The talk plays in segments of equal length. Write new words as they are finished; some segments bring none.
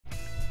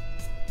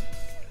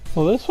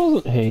Well, this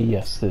wasn't here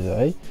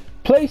yesterday.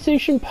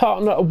 PlayStation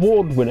Partner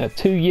Award winner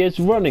 2 years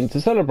running.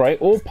 To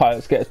celebrate, all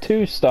pilots get a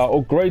 2-star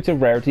or greater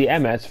rarity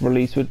MS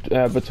released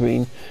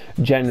between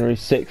January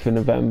 6th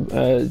and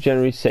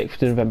January 6th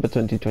to November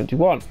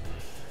 2021.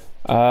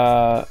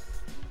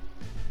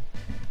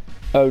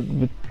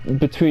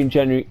 Between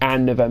January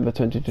and November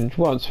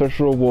 2021.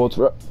 Special awards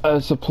for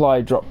a supply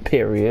drop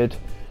period.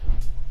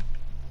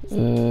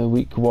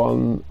 Week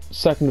 1,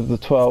 2nd of the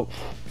 12th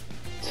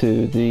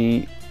to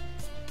the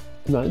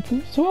 9th of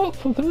the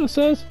 12th, I think it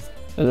says.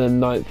 And then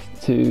 9th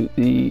to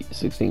the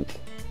 16th.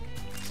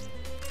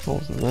 What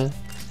wasn't there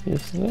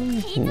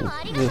yesterday?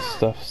 This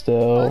stuff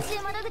still.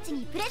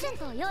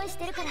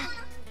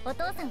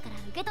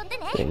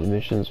 Daily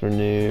missions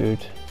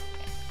renewed.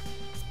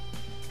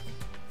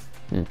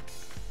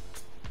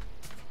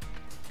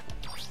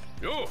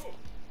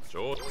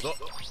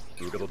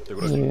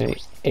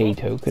 A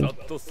token.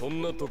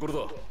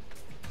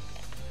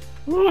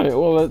 Right,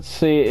 well, let's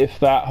see if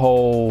that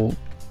whole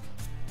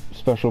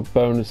special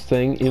bonus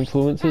thing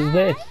influences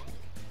this.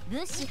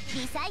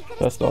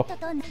 First off,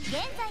 it's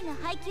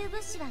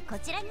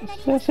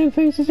the same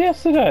things as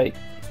yesterday.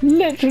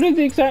 Literally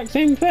the exact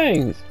same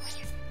things.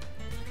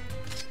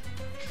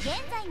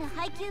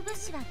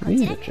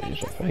 These are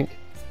changed, I think.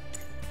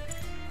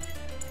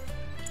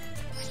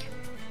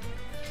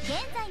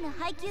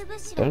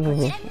 Don't have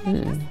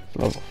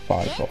level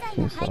 5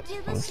 options, that's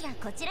fine.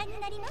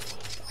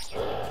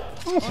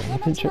 Oh, so I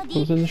can check what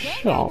was in the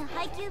shop.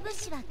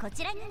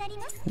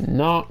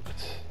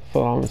 Knocked,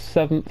 full armor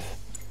 7th,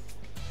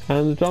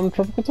 and the drum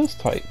tropical dust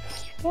type.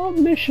 Oh,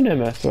 mission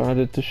MS are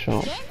added to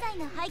shop.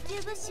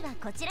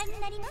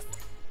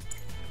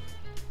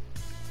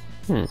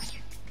 There's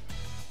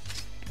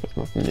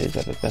nothing new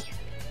added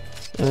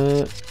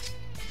there.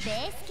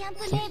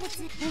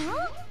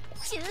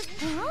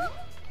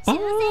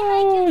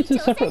 Oh, it's a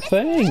separate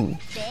thing.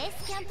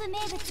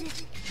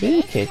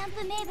 Okay.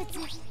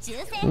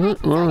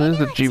 Well, there's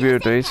the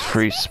GBO days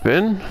free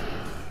spin.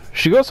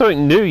 She got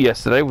something new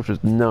yesterday, which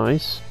was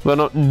nice. Well,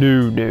 not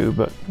new,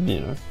 but you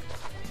know,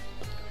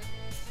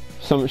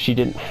 something she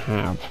didn't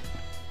have.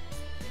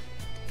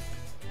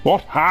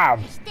 What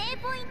have?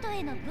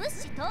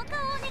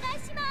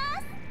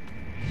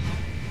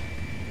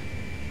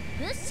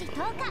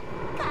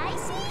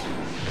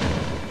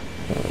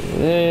 There it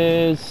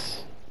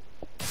is.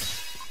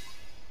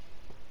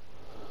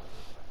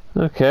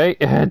 Okay,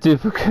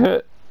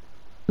 duplicate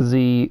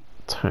Z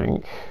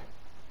tank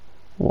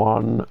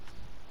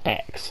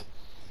 1X.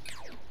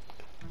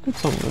 Good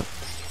song that.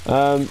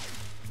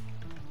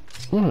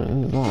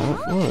 Right, that.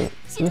 Right,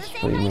 this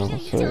female,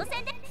 so.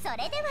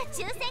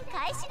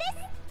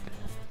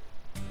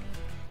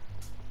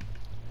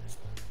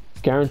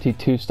 Guaranteed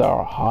 2-star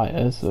or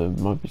higher, so it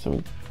might be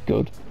something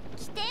good.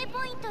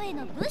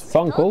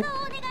 Funkle.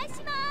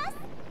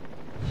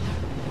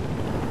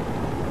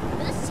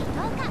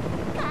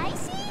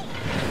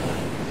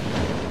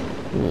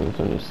 It's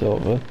only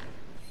silver.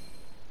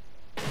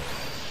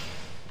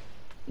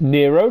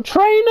 Nero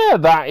Trainer!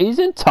 That is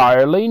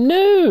entirely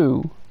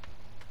new!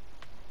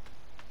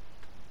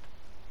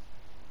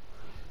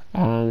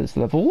 And it's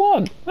level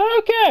 1.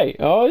 Okay!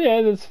 Oh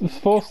yeah, there's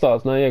 4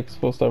 stars now, yeah, because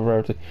 4-star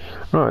rarity.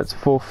 Right, it's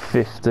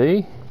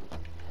 450.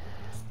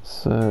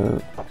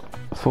 So,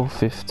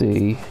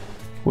 450,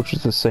 which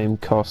is the same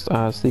cost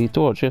as the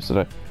Dodge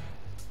yesterday.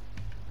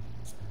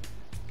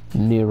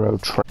 Nero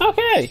Trainer.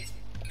 Okay!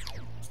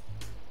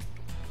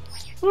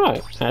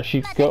 Right,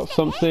 actually got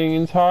something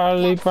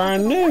entirely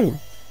brand new.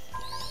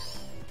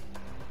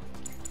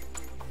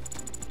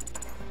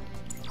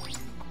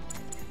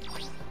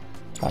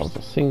 That was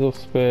a single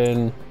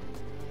spin.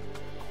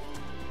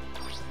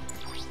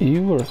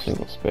 You were a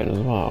single spin as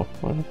well.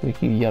 Why did I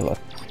make you yellow?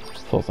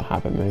 Force a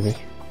habit maybe.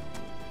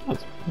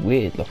 That's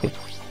weird looking.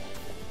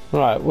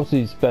 Right, what's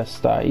his best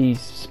stat?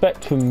 He's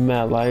spec for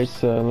melee,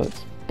 so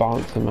let's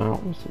balance him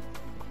out.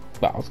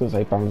 Well, I was going to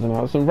say balance him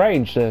out with some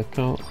range, so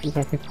can't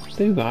exactly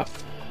do that.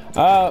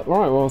 Right,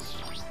 well,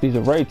 these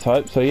are raid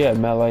types, so yeah,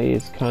 melee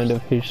is kind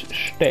of his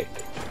shtick.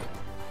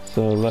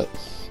 So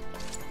let's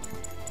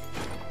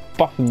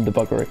buff him the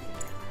buggery.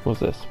 What's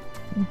this?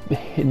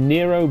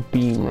 Nero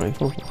Beam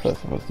Rifle.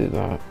 First of all, let's do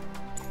that.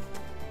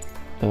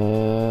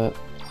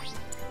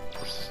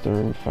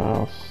 Stern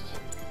Faust.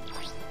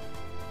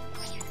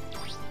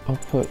 I'll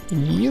put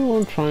you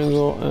on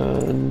triangle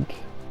and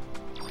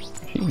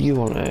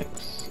you on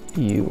X,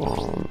 you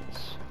on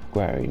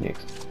Square Enix.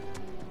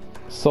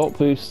 Assault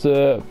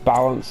Booster,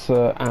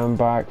 Balancer,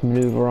 Ambac,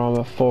 Maneuver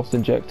Armor, Force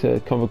Injector,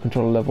 Combat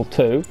Controller level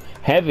 2,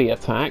 Heavy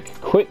Attack,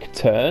 Quick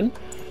Turn,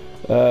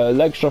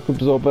 Leg Shock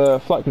Absorber,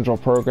 Flight Control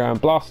Program,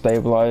 Blast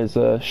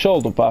Stabilizer,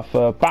 Shoulder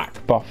Buffer,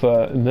 Back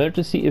Buffer,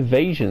 Emergency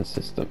Evasion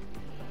System.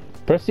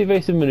 Press the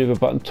evasive maneuver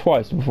button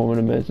twice to perform an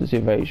emergency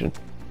evasion.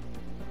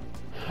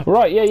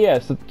 Right, yeah,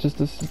 so just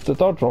the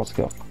dodge roll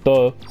skill.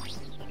 Duh.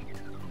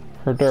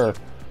 Herder.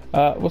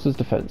 What's his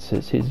defense?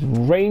 His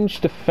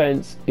range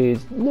defense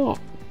is not.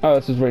 Oh,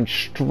 this is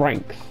range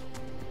strength.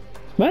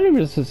 Melee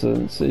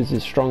resistance is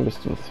his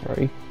strongest of the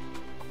 3.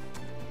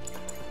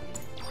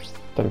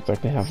 don't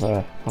exactly have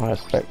a higher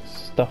spec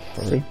stuff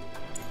for him.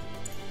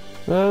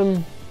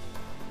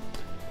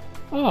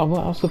 Oh,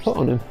 what else to put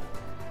on him?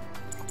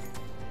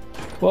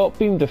 Well,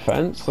 beam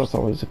defense, that's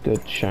always a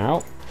good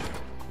shout.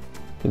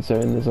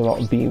 Considering there's a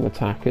lot of beam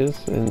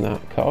attackers in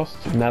that cost.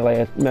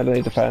 Melee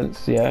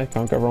defense, yeah,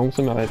 can't go wrong with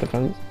some melee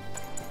defense.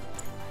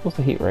 What's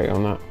the heat rate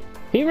on that?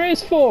 Heat rate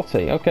is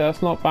 40, okay,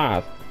 that's not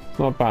bad. It's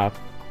not bad.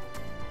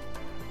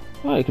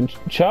 Oh, you can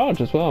charge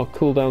as well.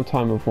 Cooldown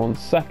time of 1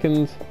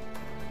 second.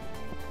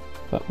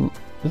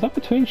 Is that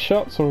between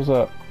shots or is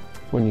that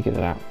when you get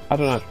it out? I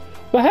don't know.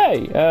 But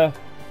hey,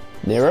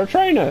 Nero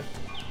Trainer.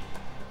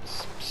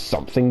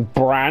 Something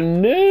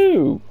brand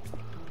new.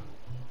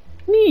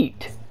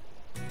 Neat.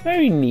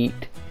 Very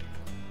neat.